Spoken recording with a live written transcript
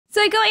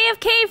So I go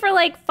AFK for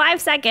like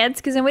 5 seconds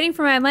because I'm waiting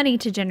for my money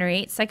to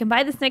generate so I can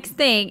buy this next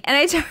thing. And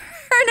I turn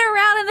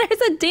around and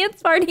there's a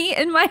dance party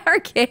in my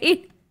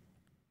arcade.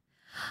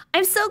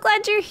 I'm so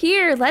glad you're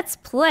here. Let's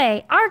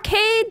play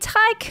Arcade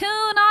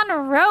Tycoon on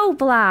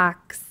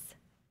Roblox.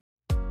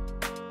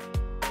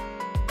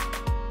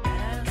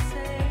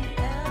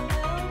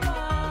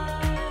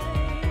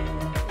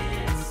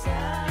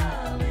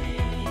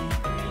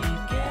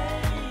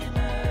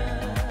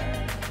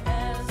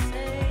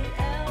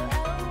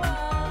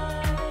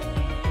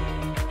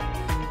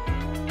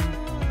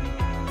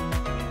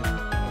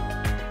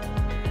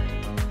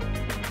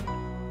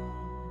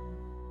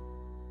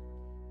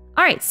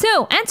 All right,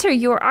 so enter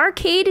your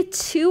arcade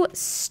to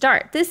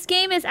start. This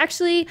game is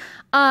actually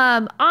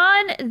on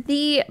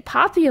the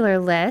popular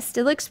list.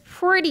 It looks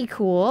pretty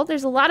cool.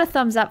 There's a lot of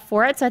thumbs up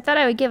for it, so I thought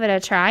I would give it a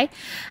try. And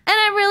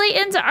I'm really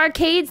into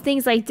arcades,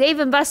 things like Dave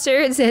 &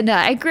 Buster's, and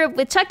I grew up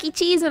with Chuck E.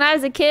 Cheese when I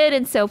was a kid,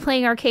 and so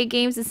playing arcade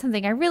games is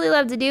something I really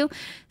love to do.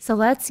 So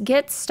let's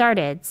get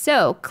started.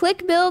 So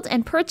click build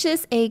and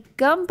purchase a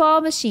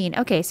gumball machine.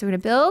 Okay, so we're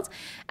gonna build,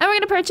 and we're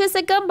gonna purchase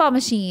a gumball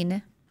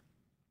machine.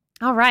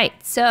 All right,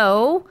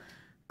 so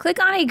click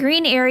on a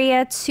green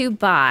area to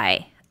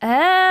buy.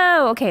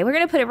 Oh, okay. We're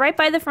going to put it right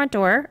by the front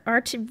door.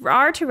 R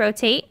to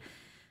rotate.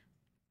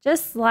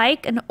 Just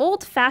like an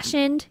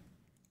old-fashioned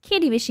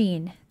candy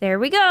machine. There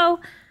we go.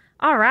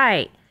 All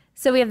right.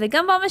 So we have the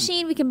gumball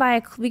machine. We can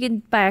buy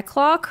a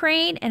claw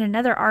crane and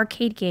another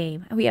arcade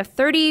game. And we have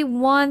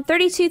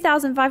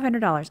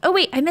 $32,500. Oh,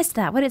 wait. I missed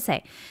that. What did it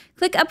say?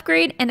 Click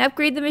upgrade and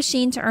upgrade the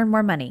machine to earn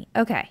more money.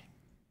 Okay.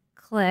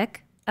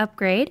 Click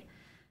upgrade.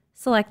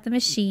 Select the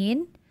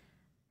machine.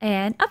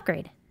 And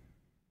upgrade.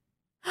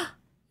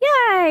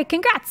 Yay!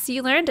 Congrats!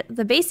 You learned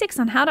the basics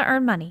on how to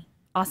earn money.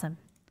 Awesome.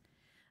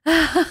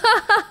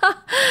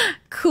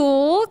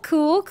 Cool,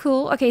 cool,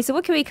 cool. Okay, so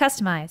what can we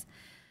customize?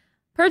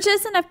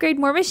 Purchase and upgrade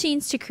more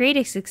machines to create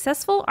a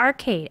successful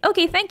arcade.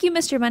 Okay, thank you,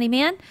 Mr.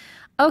 Moneyman.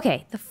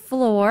 Okay, the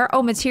floor.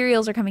 Oh,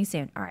 materials are coming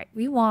soon. All right,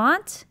 we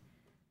want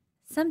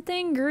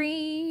something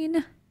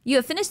green. You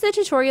have finished the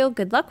tutorial.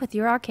 Good luck with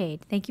your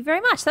arcade. Thank you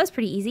very much. That was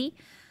pretty easy.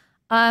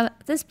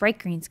 This bright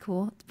green's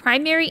cool.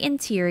 Primary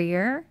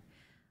interior.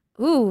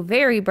 Ooh,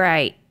 very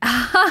bright.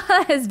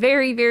 It's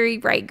very, very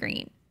bright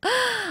green.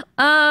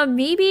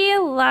 Maybe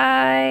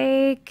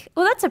like,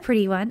 oh, that's a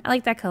pretty one. I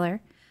like that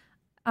color.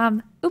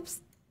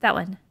 Oops, that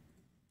one.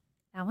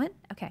 That one?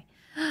 Okay.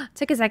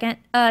 Took a second.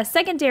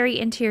 Secondary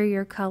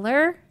interior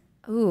color.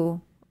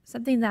 Ooh,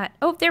 something that,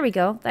 oh, there we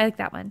go. I like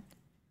that one.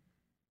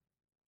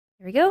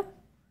 There we go.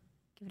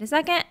 Give it a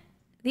second.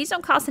 These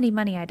don't cost any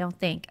money, I don't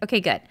think. Okay,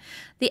 good.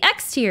 The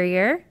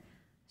exterior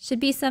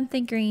should be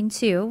something green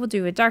too. We'll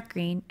do a dark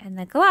green. And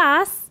the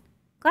glass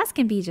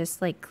can be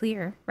just like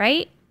clear,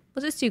 right?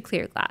 We'll just do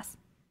clear glass.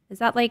 Is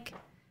that like,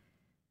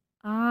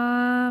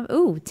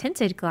 ooh,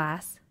 tinted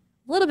glass.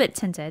 A little bit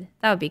tinted.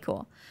 That would be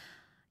cool.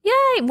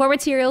 Yay, more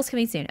materials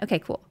coming soon. Okay,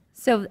 cool.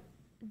 So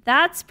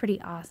that's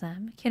pretty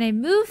awesome. Can I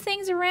move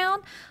things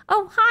around?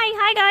 Oh,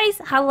 hi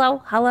guys.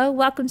 Hello.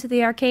 Welcome to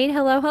the arcade.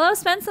 Hello.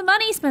 Spend some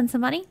money.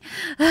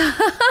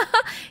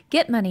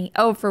 Get money.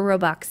 Oh, for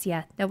Robux.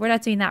 Yeah. No, we're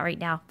not doing that right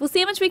now. We'll see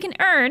how much we can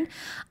earn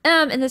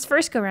in this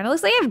first go round. It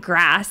looks like I have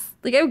grass.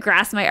 Like I have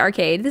grass in my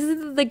arcade. This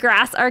is the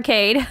grass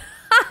arcade.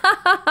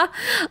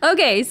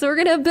 Okay, so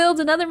we're gonna build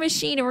another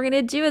machine and we're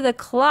gonna do the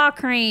claw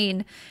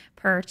crane.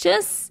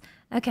 Purchase.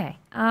 Okay,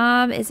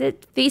 is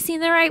it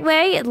facing the right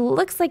way? It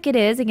looks like it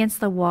is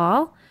against the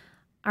wall.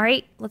 All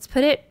right, let's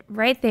put it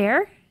right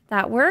there.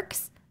 That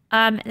works.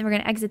 And then we're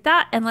gonna exit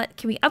that and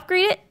can we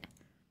upgrade it?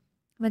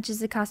 How much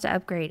does it cost to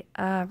upgrade?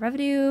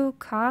 Revenue,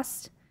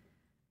 cost, do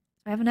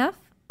I have enough?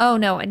 Oh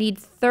no, I need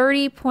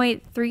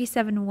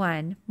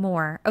 30.371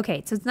 more.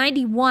 Okay, so it's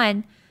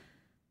 91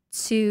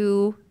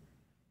 to,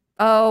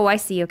 oh, I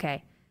see,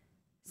 okay.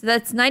 So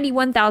that's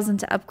 91,000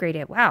 to upgrade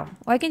it. Wow,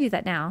 well, I can do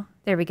that now.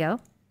 There we go,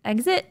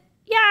 exit.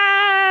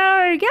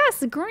 Yeah,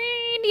 yes,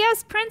 green,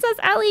 yes, Princess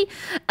Ellie,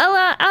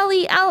 Ella,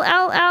 Ellie,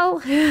 L.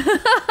 This is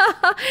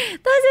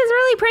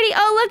really pretty.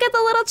 Oh, look at the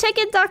little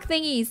chicken duck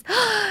thingies.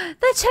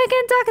 The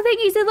chicken duck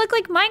thingies, they look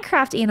like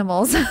Minecraft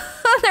animals.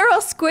 They're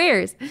all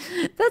squares.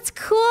 That's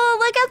cool.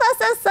 Look at this,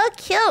 that's so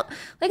cute.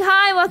 Like,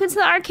 hi, welcome to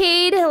the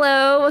arcade.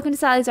 Hello, welcome to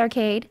Sally's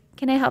arcade.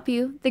 Can I help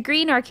you? The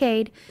green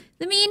arcade.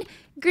 The mean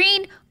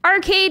green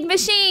arcade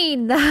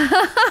machine.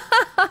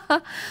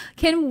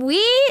 Can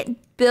we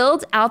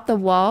build out the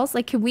walls?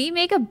 Like, can we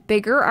make a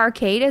bigger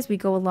arcade as we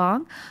go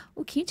along?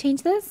 Oh, can you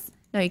change this?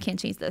 No, you can't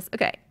change this.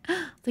 Okay.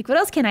 Like, what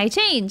else can I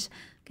change?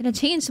 I'm gonna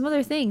change some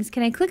other things.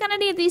 Can I click on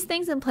any of these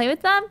things and play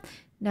with them?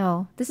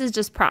 No, this is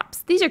just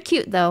props. These are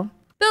cute though.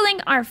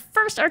 Building our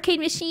first arcade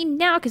machine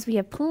now because we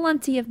have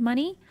plenty of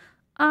money.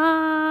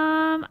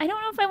 I don't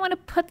know if I want to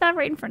put that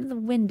right in front of the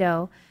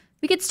window.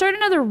 We could start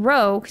another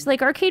row because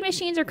like arcade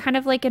machines are kind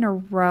of like in a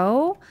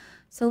row.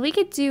 So we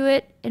could do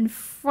it in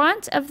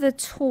front of the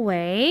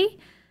toy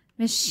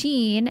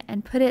machine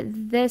and put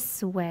it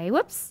this way.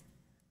 Whoops.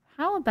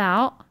 How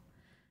about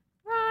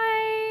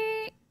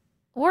right?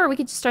 Or we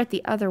could just start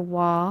the other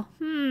wall.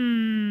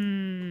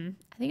 I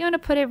think I'm going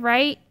to put it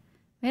right.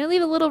 I'm going to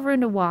leave a little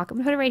room to walk. I'm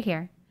going to put it right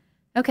here.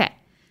 Okay.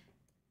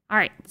 All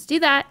right, let's do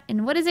that.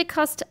 And what does it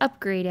cost to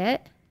upgrade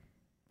it?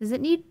 Does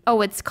it need...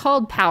 Oh, it's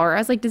called power. I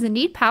was like, does it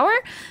need power?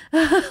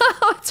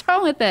 What's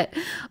wrong with it?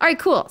 All right,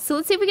 cool. So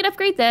let's see if we can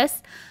upgrade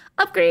this.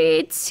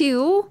 Upgrade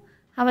to...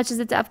 How much is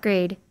it to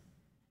upgrade?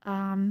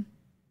 Oh,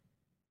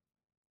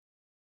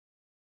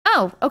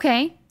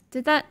 okay.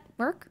 Did that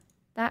work?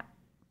 Did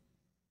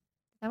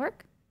that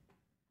work?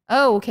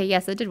 Oh, okay.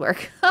 Yes, it did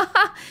work.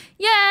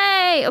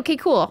 Yay! Okay,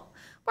 cool.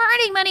 We're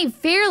earning money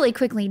fairly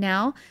quickly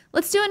now.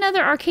 Let's do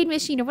another arcade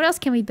machine. Or what else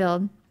can we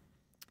build?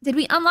 Did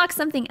we unlock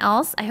something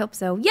else? I hope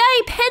so.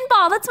 Yay,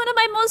 pinball! That's one of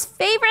my most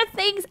favorite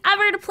things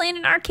ever to play in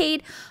an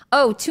arcade.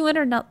 Oh,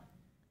 200... No.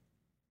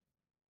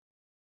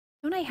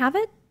 Don't I have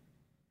it?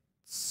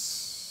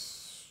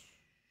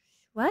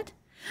 What?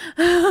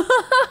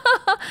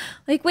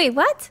 Like, wait,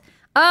 what?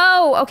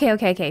 Oh,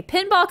 okay.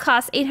 Pinball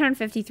costs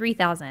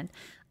 853,000.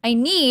 I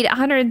need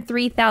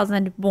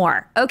 103,000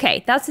 more.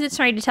 Okay, that's what it's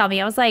trying to tell me.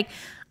 I was like,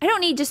 I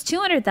don't need just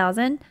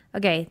 200,000.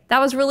 Okay, that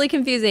was really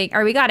confusing. All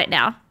right, we got it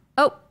now.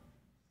 Oh,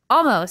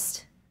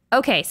 almost.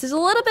 Okay, so there's a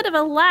little bit of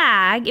a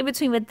lag in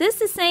between what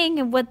this is saying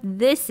and what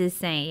this is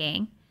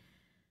saying.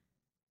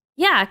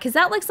 Yeah, because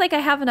that looks like I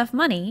have enough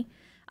money.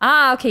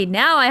 Ah, okay,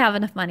 now I have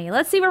enough money.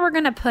 Let's see where we're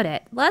going to put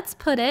it. Let's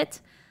put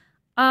it,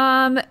 we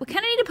kind of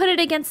need to put it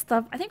against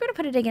the, I think we're going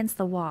to put it against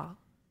the wall,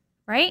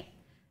 right?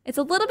 It's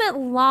a little bit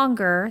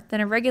longer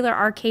than a regular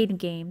arcade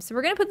game. So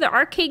we're going to put the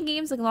arcade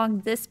games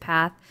along this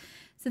path.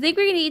 So I think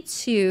we're going to need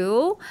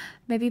to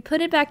maybe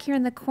put it back here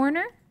in the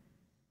corner.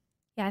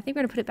 Yeah, I think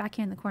we're going to put it back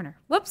here in the corner.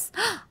 Whoops,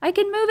 I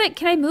can move it.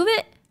 Can I move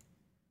it?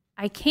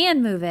 I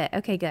can move it.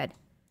 Okay, good.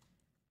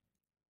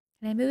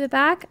 Can I move it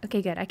back?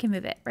 Okay, good. I can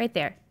move it right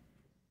there.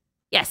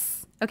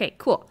 Yes. Okay,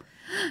 cool.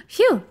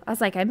 Phew. I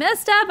was like, I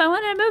messed up. I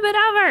want to move it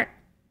over.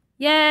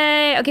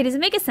 Yay. Okay, does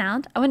it make a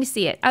sound? I want to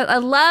see it. I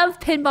love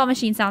pinball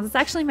machine sounds. It's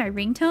actually my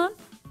ringtone.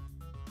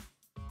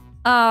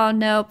 Oh,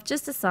 nope.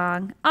 Just a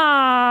song.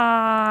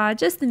 Ah,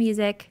 just the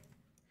music.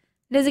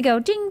 Does it go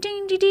ding,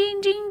 ding, ding, ding,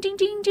 ding, ding,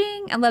 ding,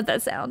 ding? I love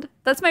that sound.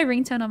 That's my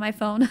ringtone on my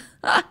phone.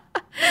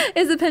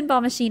 Is a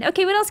pinball machine.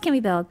 Okay, what else can we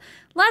build?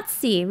 Let's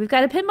see. We've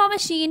got a pinball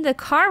machine. The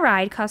car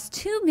ride costs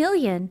 2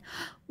 million.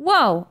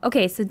 Whoa.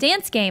 Okay, so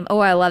dance game. Oh,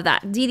 I love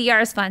that.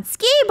 DDR is fun.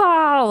 Skee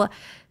ball,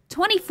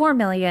 24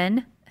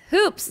 million.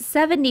 Hoops,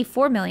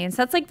 74 million. So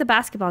that's like the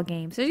basketball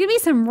game. So there's going to be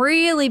some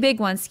really big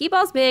ones. Skee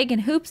ball's big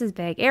and hoops is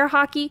big. Air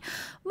hockey,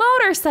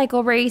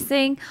 motorcycle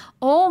racing.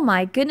 Oh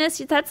my goodness.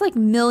 That's like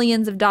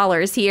millions of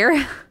dollars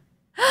here.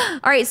 All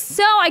right,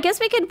 so I guess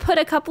we could put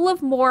a couple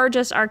of more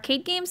just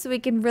arcade games so we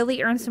can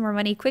really earn some more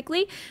money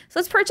quickly. So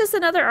let's purchase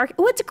another arcade.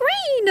 Oh, it's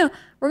green.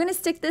 We're going to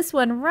stick this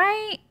one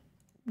right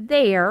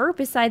there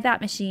beside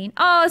that machine.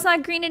 Oh, it's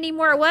not green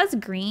anymore. It was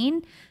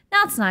green.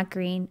 Now it's not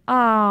green.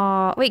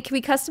 Oh, wait, can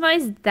we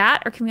customize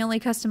that or can we only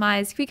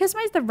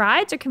customize, the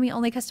rides or can we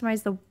only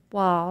customize the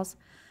walls?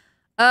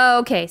 Oh,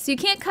 okay, so you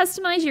can't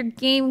customize your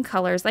game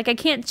colors. Like I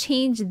can't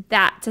change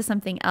that to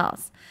something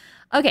else.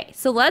 Okay,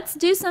 so let's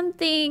do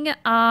something.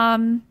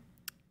 Can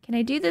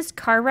I do this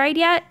car ride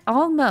yet?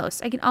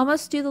 Almost. I can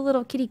almost do the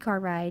little kitty car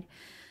ride.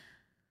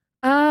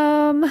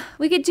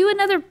 We could do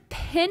another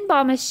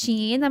pinball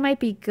machine. That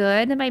might be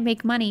good. That might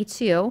make money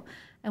too.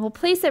 And we'll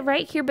place it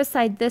right here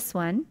beside this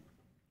one.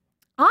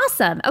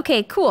 Awesome.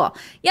 Okay, cool.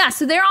 Yeah,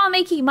 so they're all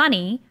making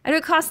money. I know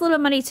it costs a little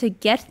bit of money to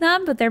get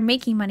them, but they're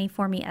making money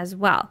for me as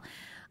well.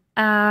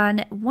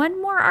 And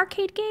one more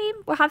arcade game.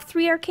 We'll have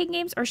 3 arcade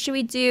games. Or should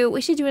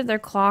we should do another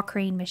claw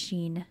crane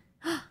machine.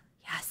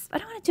 Yes, I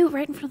don't want to do it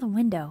right in front of the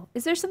window.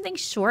 Is there something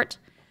short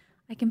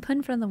I can put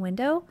in front of the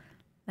window?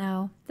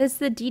 No, this is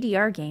the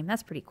DDR game.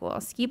 That's pretty cool.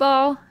 Skee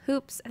ball,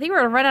 hoops. I think we're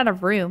gonna run out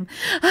of room.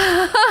 We're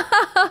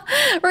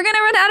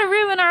gonna run out of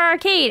room in our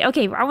arcade.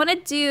 Okay,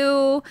 let's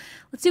do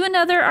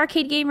another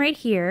arcade game right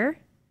here.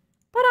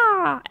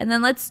 Ta-da! And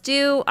then let's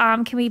do,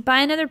 can we buy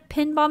another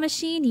pinball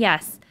machine?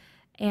 Yes.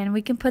 And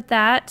we can put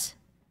that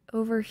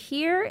over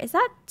here. Is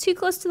that too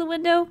close to the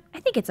window? I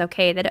think it's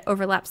okay that it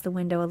overlaps the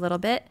window a little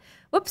bit.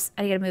 Whoops,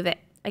 I gotta move it.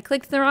 I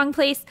clicked the wrong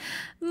place.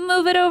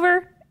 Move it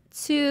over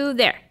to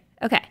there.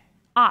 Okay,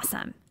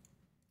 awesome.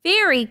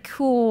 Very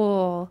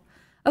cool.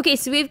 Okay,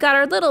 so we've got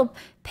our little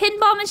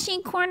pinball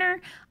machine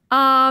corner.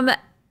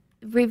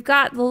 We've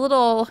got the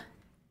little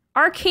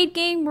arcade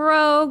game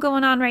row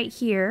going on right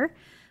here.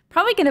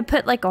 Probably gonna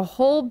put like a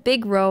whole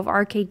big row of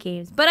arcade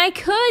games, but I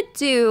could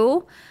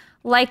do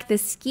like the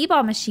skee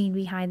ball machine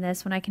behind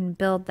this when I can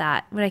build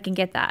that, when I can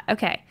get that.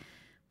 Okay,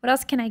 what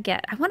else can I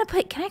get? Can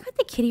I put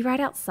the kitty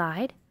ride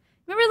outside?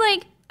 Remember,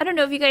 like, I don't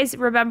know if you guys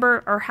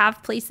remember or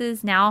have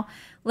places now,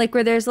 like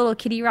where there's little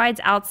kitty rides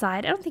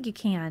outside. I don't think you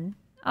can.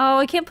 Oh,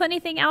 I can't put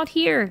anything out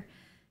here.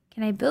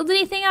 Can I build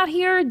anything out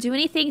here? Do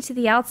anything to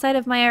the outside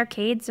of my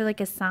arcades or like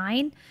a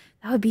sign?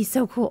 That would be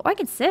so cool. Or I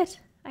could sit.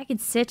 I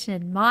could sit and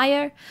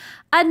admire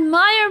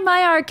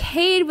my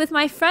arcade with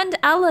my friend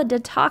Ella, the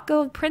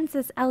Taco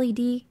Princess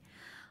LED.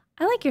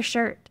 I like your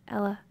shirt,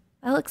 Ella.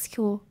 That looks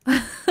cool.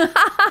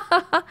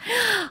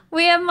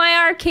 We have my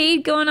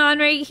arcade going on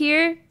right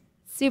here.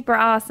 Super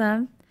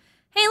awesome.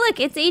 Hey, look,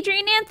 it's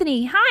Adrian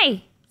Anthony.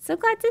 Hi. So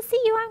glad to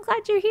see you. I'm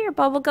glad you're here.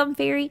 Bubblegum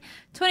Fairy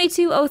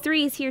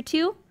 2203 is here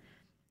too.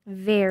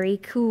 Very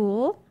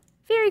cool.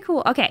 Very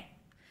cool. Okay.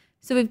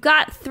 So we've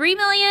got 3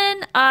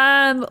 million.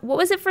 What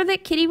was it for the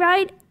kiddie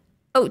ride?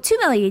 Oh, 2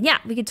 million. Yeah,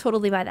 we could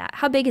totally buy that.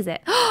 How big is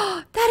it?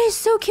 Oh, that is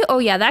so cute. Oh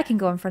yeah, that can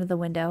go in front of the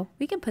window.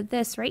 We can put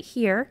this right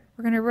here.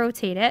 We're going to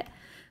rotate it.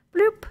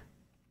 Bloop.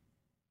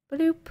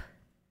 Bloop.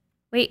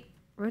 Wait,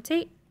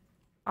 rotate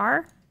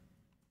R.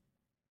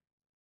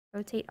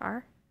 Rotate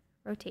R.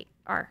 Rotate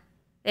R.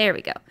 There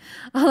we go.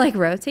 I'll like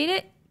rotate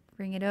it.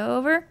 Bring it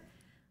over.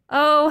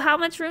 Oh, how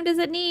much room does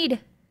it need?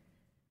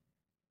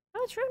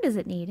 How much room does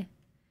it need?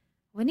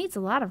 Well, it needs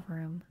a lot of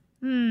room.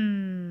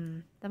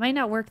 That might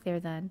not work there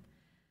then.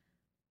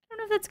 I don't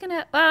know if that's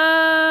gonna,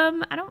 I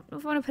don't know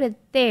if I want to put it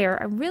there.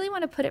 I really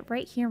want to put it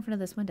right here in front of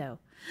this window.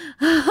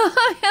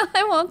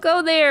 I won't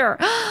go there.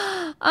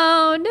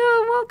 Oh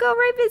no, it won't go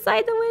right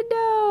beside the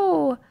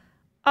window.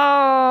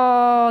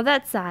 Oh,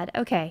 that's sad.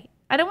 Okay.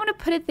 I don't want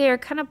to put it there.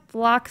 It kind of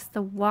blocks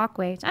the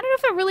walkway. I don't know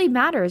if it really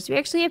matters. Do we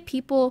actually have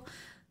people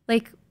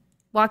like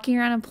walking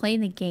around and playing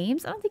the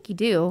games? I don't think you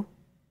do.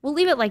 We'll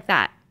leave it like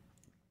that.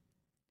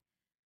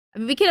 I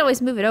mean, we can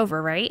always move it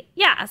over, right?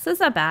 Yeah, so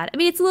it's not bad. I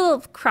mean, it's a little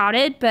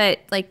crowded, but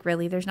like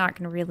really, there's not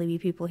going to really be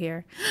people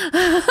here.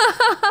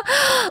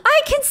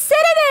 I can sit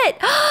in it!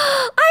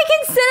 I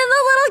can sit in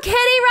the little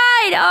kiddie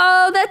ride!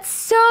 Oh, that's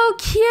so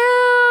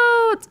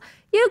cute!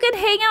 You can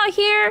hang out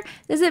here.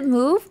 Does it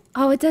move?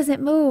 Oh, it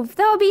doesn't move.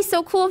 That would be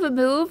so cool if it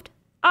moved.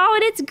 Oh,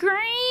 and it's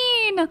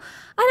green! And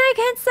I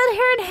can sit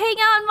here and hang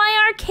out in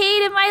my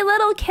arcade in my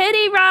little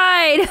kiddie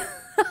ride!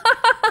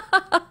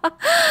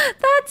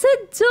 That's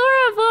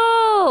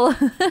adorable.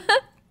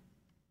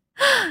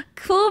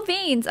 Cool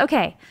beans.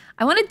 Okay,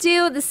 I want to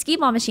do the skee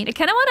ball machine. I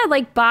kind of want to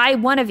like buy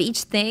one of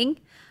each thing.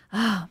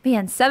 Oh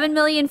man, 7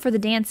 million for the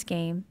dance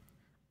game.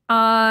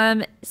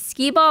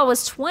 Skee ball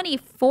was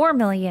 24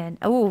 million.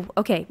 Oh,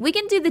 okay. We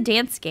can do the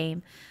dance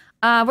game.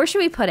 Where should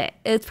we put it?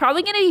 It's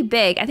probably going to be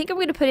big. I think I'm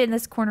going to put it in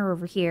this corner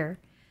over here.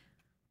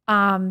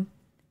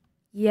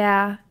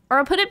 Yeah, or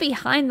I'll put it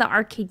behind the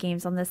arcade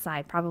games on this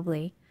side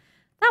probably.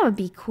 That would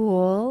be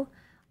cool.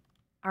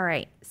 All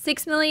right,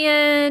 6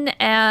 million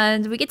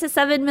and we get to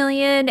 7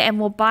 million and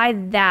we'll buy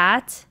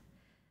that.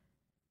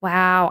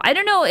 Wow. I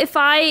don't know if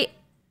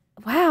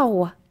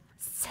wow,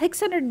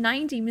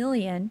 690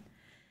 million.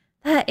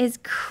 That is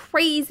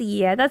crazy.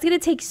 Yeah, that's going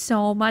to take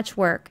so much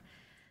work.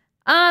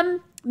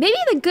 Maybe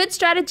the good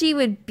strategy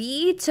would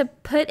be to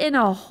put in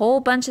a whole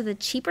bunch of the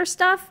cheaper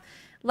stuff,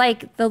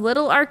 like the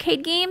little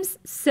arcade games,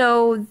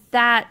 so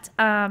that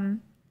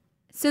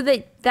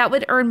that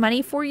would earn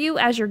money for you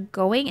as you're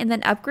going and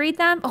then upgrade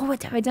them. Oh,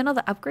 what, have I done all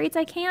the upgrades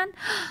I can?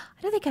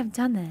 I don't think I've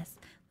done this.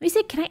 Let me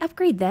see, can I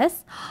upgrade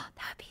this?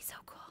 That would be so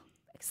cool.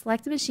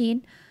 Select a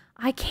machine.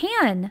 I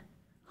can.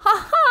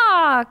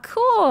 Ha,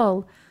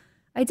 cool.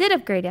 I did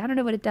upgrade it. I don't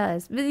know what it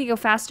does. Does it go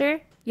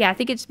faster? Yeah, I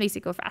think it just makes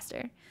it go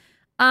faster.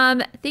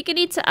 I think I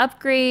need to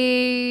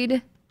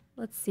upgrade.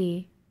 Let's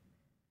see.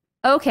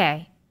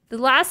 Okay. The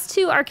last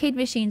 2 arcade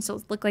machines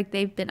look like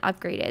they've been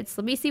upgraded.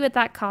 So let me see what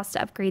that costs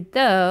to upgrade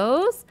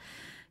those.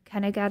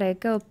 Kind of gotta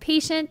go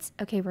patient.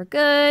 Okay, we're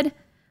good.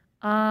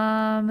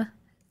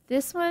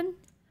 This one.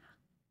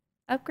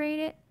 Upgrade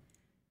it.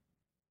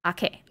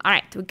 Okay. All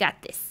right. We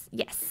got this.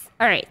 Yes.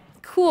 All right.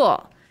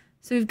 Cool.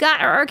 So we've got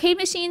our arcade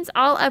machines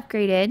all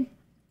upgraded.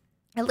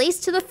 At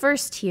least to the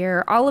first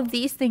tier. All of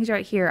these things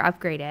right here are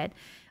upgraded.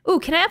 Ooh,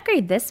 can I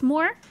upgrade this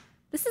more?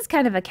 This is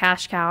kind of a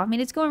cash cow. I mean,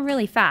 it's going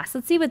really fast.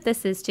 Let's see what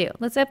this is too.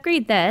 Let's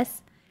upgrade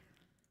this.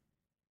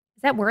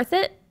 Is that worth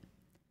it?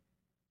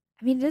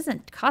 I mean, it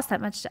doesn't cost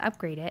that much to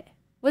upgrade it.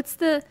 What's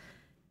the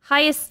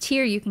highest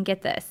tier you can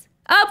get this?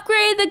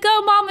 Upgrade the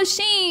gumball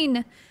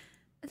machine!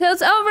 So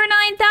it's over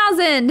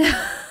 9,000.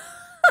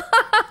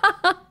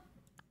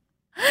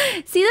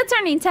 See, that's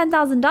earning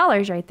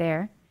 $10,000 right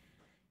there.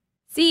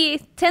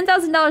 See,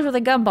 $10,000 worth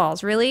of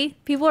gumballs. Really?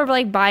 People are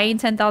like buying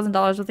 $10,000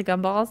 worth of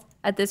gumballs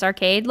at this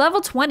arcade.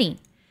 Level 20.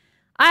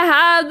 I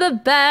have the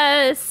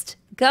best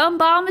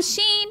gumball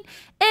machine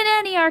in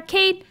any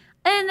arcade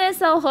in this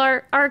whole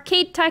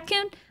arcade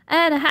tycoon.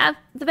 And I have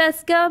the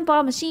best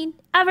gumball machine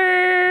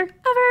ever.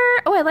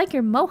 Oh, I like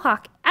your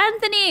mohawk.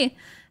 Anthony.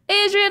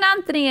 Adrian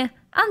Anthony.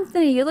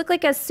 Anthony, you look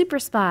like a super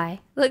spy.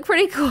 You look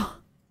pretty cool.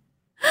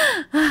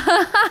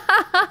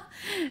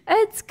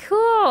 It's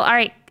cool. All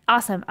right.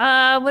 Awesome.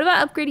 What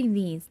about upgrading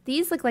these?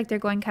 These look like they're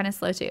going kind of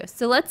slow too.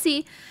 So let's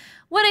see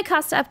what it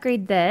costs to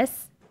upgrade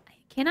this.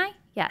 Can I?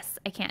 Yes,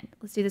 I can.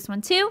 Let's do this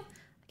one too.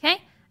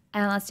 Okay.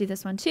 And let's do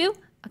this one too.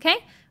 Okay.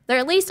 They're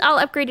at least all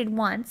upgraded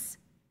once.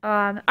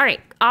 All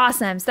right.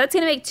 Awesome. So that's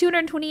going to make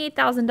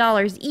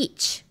 $228,000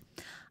 each.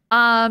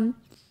 So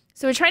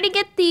we're trying to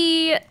get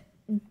the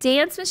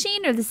dance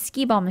machine or the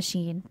skee ball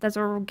machine. That's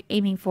what we're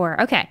aiming for.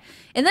 Okay.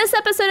 In this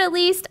episode, at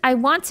least, I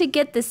want to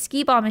get the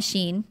skee ball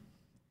machine,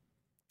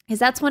 because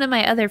that's one of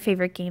my other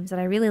favorite games that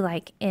I really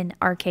like in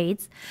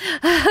arcades.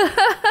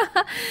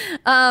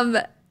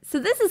 So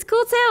this is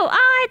cool too.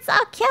 Oh, it's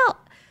so cute.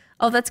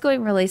 Oh, that's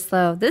going really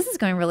slow. This is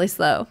going really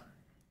slow.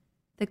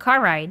 the car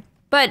ride.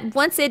 But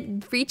once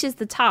it reaches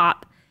the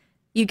top,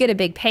 you get a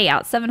big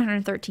payout,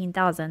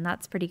 713,000.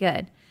 That's pretty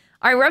good.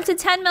 All right, we're up to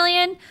 10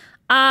 million.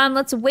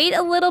 Let's wait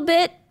a little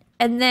bit,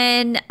 and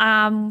then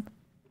I'll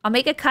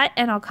make a cut,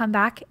 and I'll come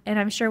back, and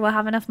I'm sure we'll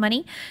have enough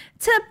money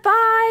to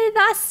buy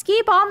the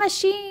skee ball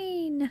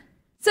machine.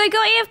 So I go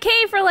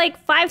AFK for like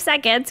 5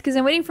 seconds because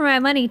I'm waiting for my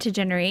money to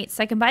generate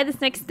so I can buy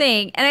this next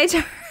thing. And I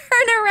turn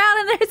around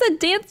and there's a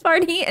dance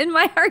party in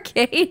my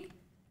arcade.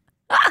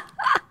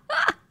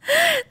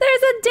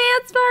 There's a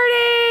dance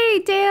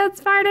party! Dance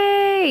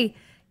party!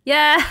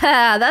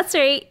 Yeah, that's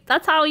right.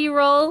 That's how you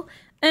roll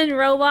in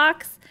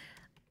Roblox.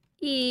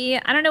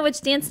 I don't know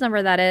which dance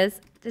number that is.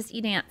 Just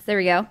dance. There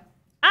we go.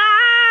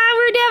 Ah,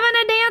 we're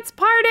having a dance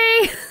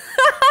party!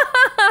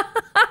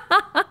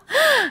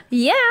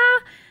 Yeah.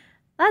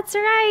 That's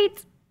right.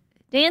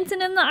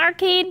 Dancing in the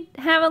arcade,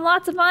 having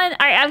lots of fun.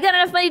 All right, I've got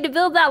enough money to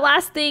build that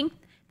last thing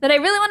that I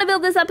really want to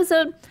build this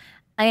episode.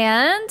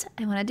 And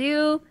I want to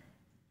do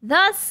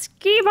the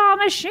skee ball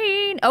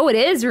machine. Oh, it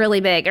is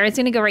really big. All right, it's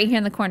going to go right here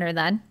in the corner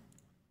then.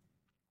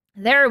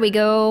 There we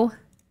go.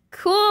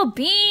 Cool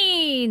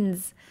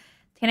beans.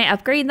 Can I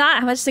upgrade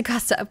that? How much does it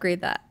cost to upgrade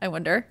that? I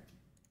wonder.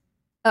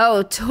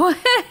 Oh,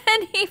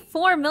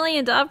 24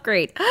 million to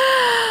upgrade.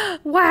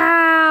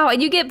 Wow.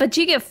 And you get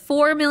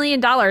 $4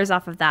 million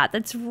off of that.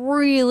 That's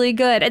really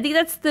good. I think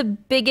that's the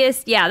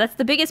biggest, that's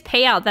the biggest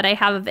payout that I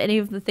have of any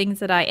of the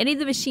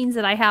machines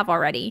that I have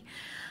already.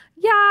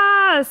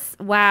 Yes.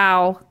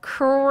 Wow.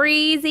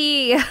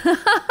 Crazy. All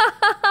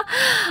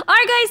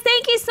right, guys.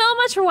 Thank you so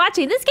much for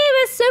watching. This game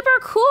is super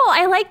cool.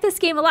 I like this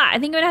game a lot. I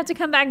think I'm going to have to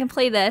come back and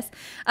play this,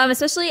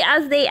 especially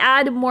as they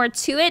add more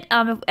to it,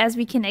 as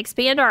we can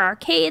expand our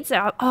arcades.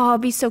 Oh,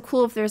 it'd be so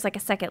cool if there's like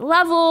a second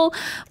level,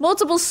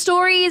 multiple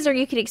stories, or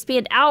you could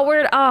expand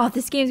outward. Oh,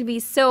 this game's going to be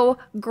so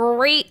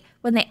great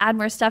when they add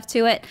more stuff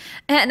to it.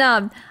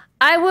 And,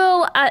 I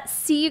will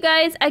see you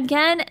guys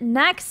again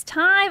next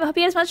time. I hope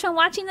you guys had much fun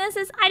watching this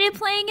as I did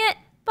playing it.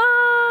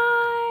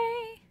 Bye!